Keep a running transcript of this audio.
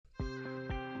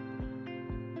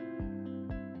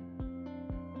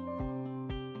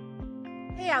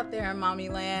Hey out there in Mommy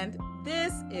Land,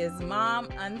 this is Mom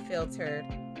Unfiltered.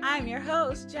 I'm your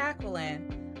host,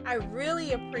 Jacqueline. I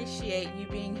really appreciate you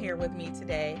being here with me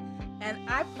today, and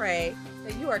I pray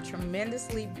that you are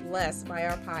tremendously blessed by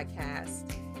our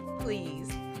podcast. Please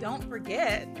don't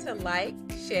forget to like,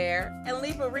 share, and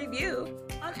leave a review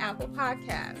on Apple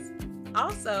Podcasts.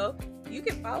 Also, you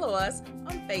can follow us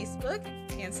on Facebook,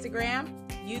 Instagram,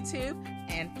 YouTube,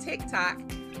 and TikTok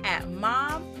at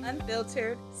Mom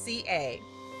Unfiltered CA.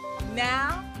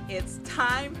 Now it's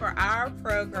time for our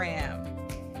program.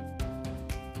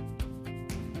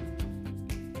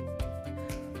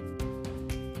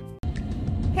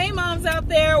 Hey moms out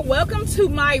there, welcome to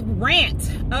my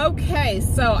rant. Okay,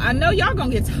 so I know y'all gonna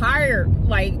get tired,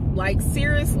 like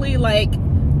seriously,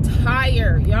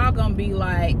 tired. Y'all gonna be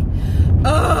like,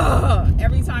 ugh,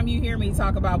 every time you hear me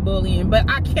talk about bullying, but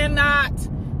I cannot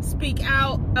speak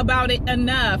out about it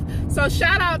enough. So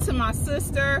shout out to my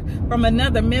sister from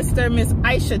another Miss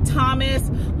Aisha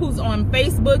Thomas, who's on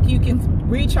Facebook. You can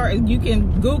reach her, you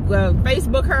can Google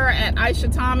Facebook her at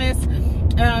Aisha Thomas.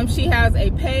 She has a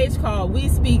page called We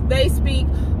Speak, They Speak,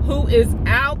 who is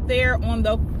out there on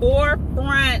the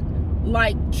forefront,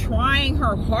 like trying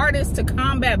her hardest to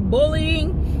combat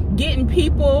bullying, getting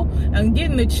people and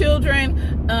getting the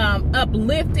children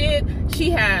uplifted. She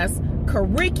has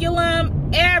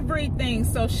curriculum, everything.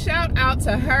 So shout out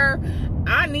to her.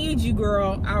 I need you,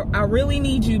 girl. I really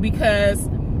need you, because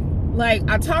like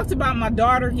I talked about my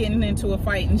daughter getting into a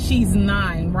fight, and she's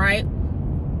 9, right?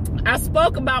 I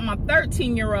spoke about my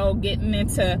 13-year-old getting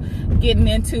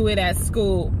into it at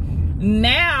school.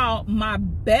 Now my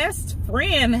best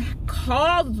friend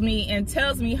calls me and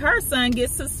tells me her son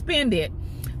gets suspended.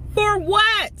 For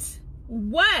what?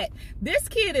 What? This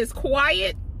kid is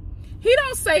quiet. He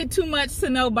don't say too much to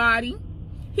nobody.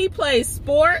 He plays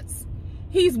sports.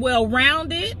 He's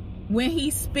well-rounded. When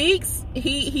he speaks,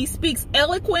 he speaks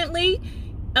eloquently,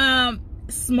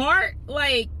 smart,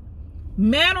 like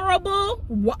mannerable.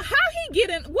 How he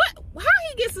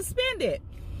get suspended?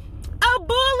 A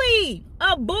bully.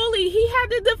 He had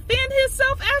to defend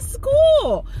himself at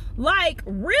school. Like,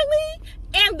 really?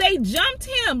 And they jumped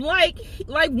him. Like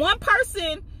one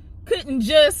person couldn't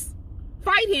just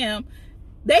fight him.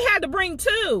 They had to bring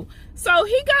 2. So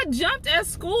he got jumped at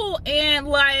school, and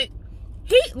like,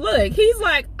 he's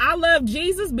like, I love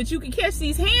Jesus, but you can catch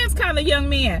these hands kind of young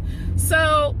man.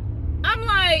 So I'm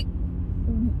like,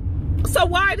 so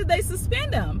why did they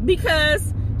suspend him?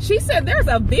 Because she said there's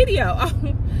a video.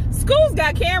 School's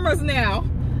got cameras now.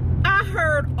 I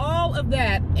heard all of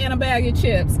that in a bag of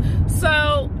chips.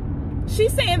 So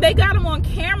she's saying they got him on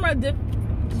camera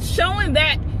showing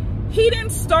that he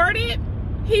didn't start it.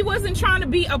 He wasn't trying to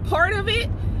be a part of it,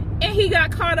 and he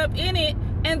got caught up in it,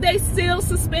 and they still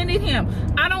suspended him.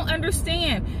 I don't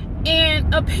understand.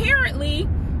 And apparently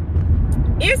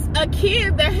it's a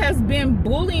kid that has been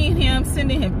bullying him,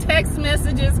 sending him text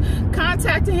messages,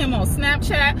 contacting him on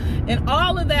Snapchat and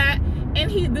all of that.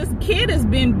 And this kid has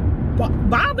been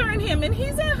bothering him, and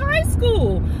he's in high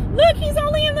school. Look, he's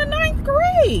only in the 9th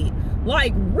grade.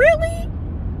 Like, really?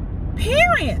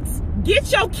 Parents,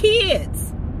 get your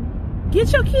kids.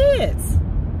 Get your kids.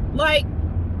 Like,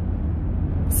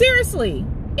 seriously,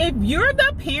 if you're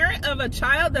the parent of a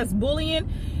child that's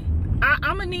bullying, I'm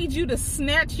gonna need you to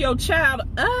snatch your child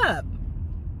up.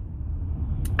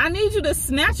 I need you to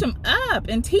snatch him up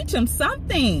and teach him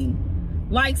something.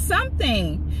 Like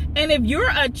something. And if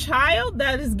you're a child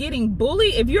that is getting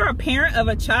bullied, if you're a parent of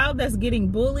a child that's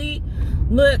getting bullied,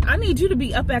 look, I need you to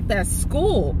be up at that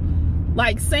school,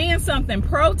 like saying something,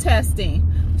 protesting.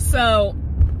 So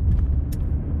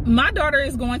my daughter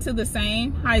is going to the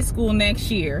same high school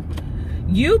next year.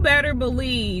 You better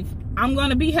believe I'm going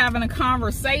to be having a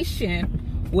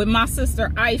conversation with my sister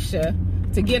Aisha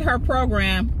to get her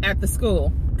program at the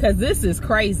school, because this is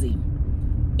crazy.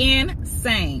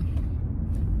 Insane.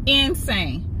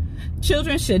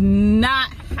 Children should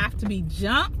not have to be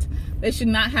jumped. They should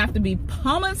not have to be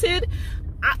pummeled.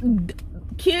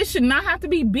 Kids should not have to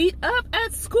be beat up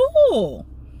at school.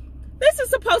 This is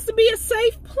supposed to be a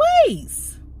safe place.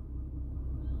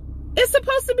 It's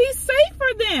supposed to be safe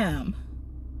for them.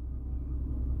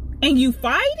 And you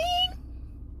fighting?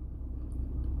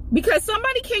 Because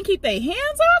somebody can't keep their hands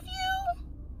off you?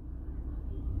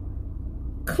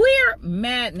 Clear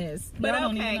madness. But I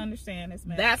don't even understand this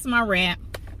madness. That's my rant.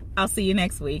 I'll see you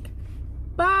next week.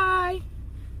 Bye.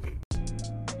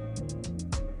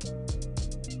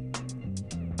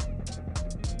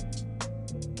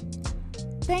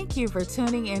 Thank you for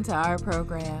tuning into our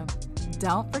program.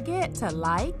 Don't forget to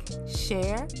like,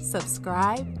 share,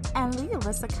 subscribe, and leave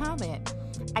us a comment.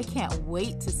 I can't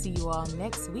wait to see you all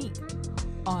next week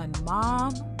on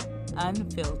Mom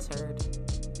Unfiltered.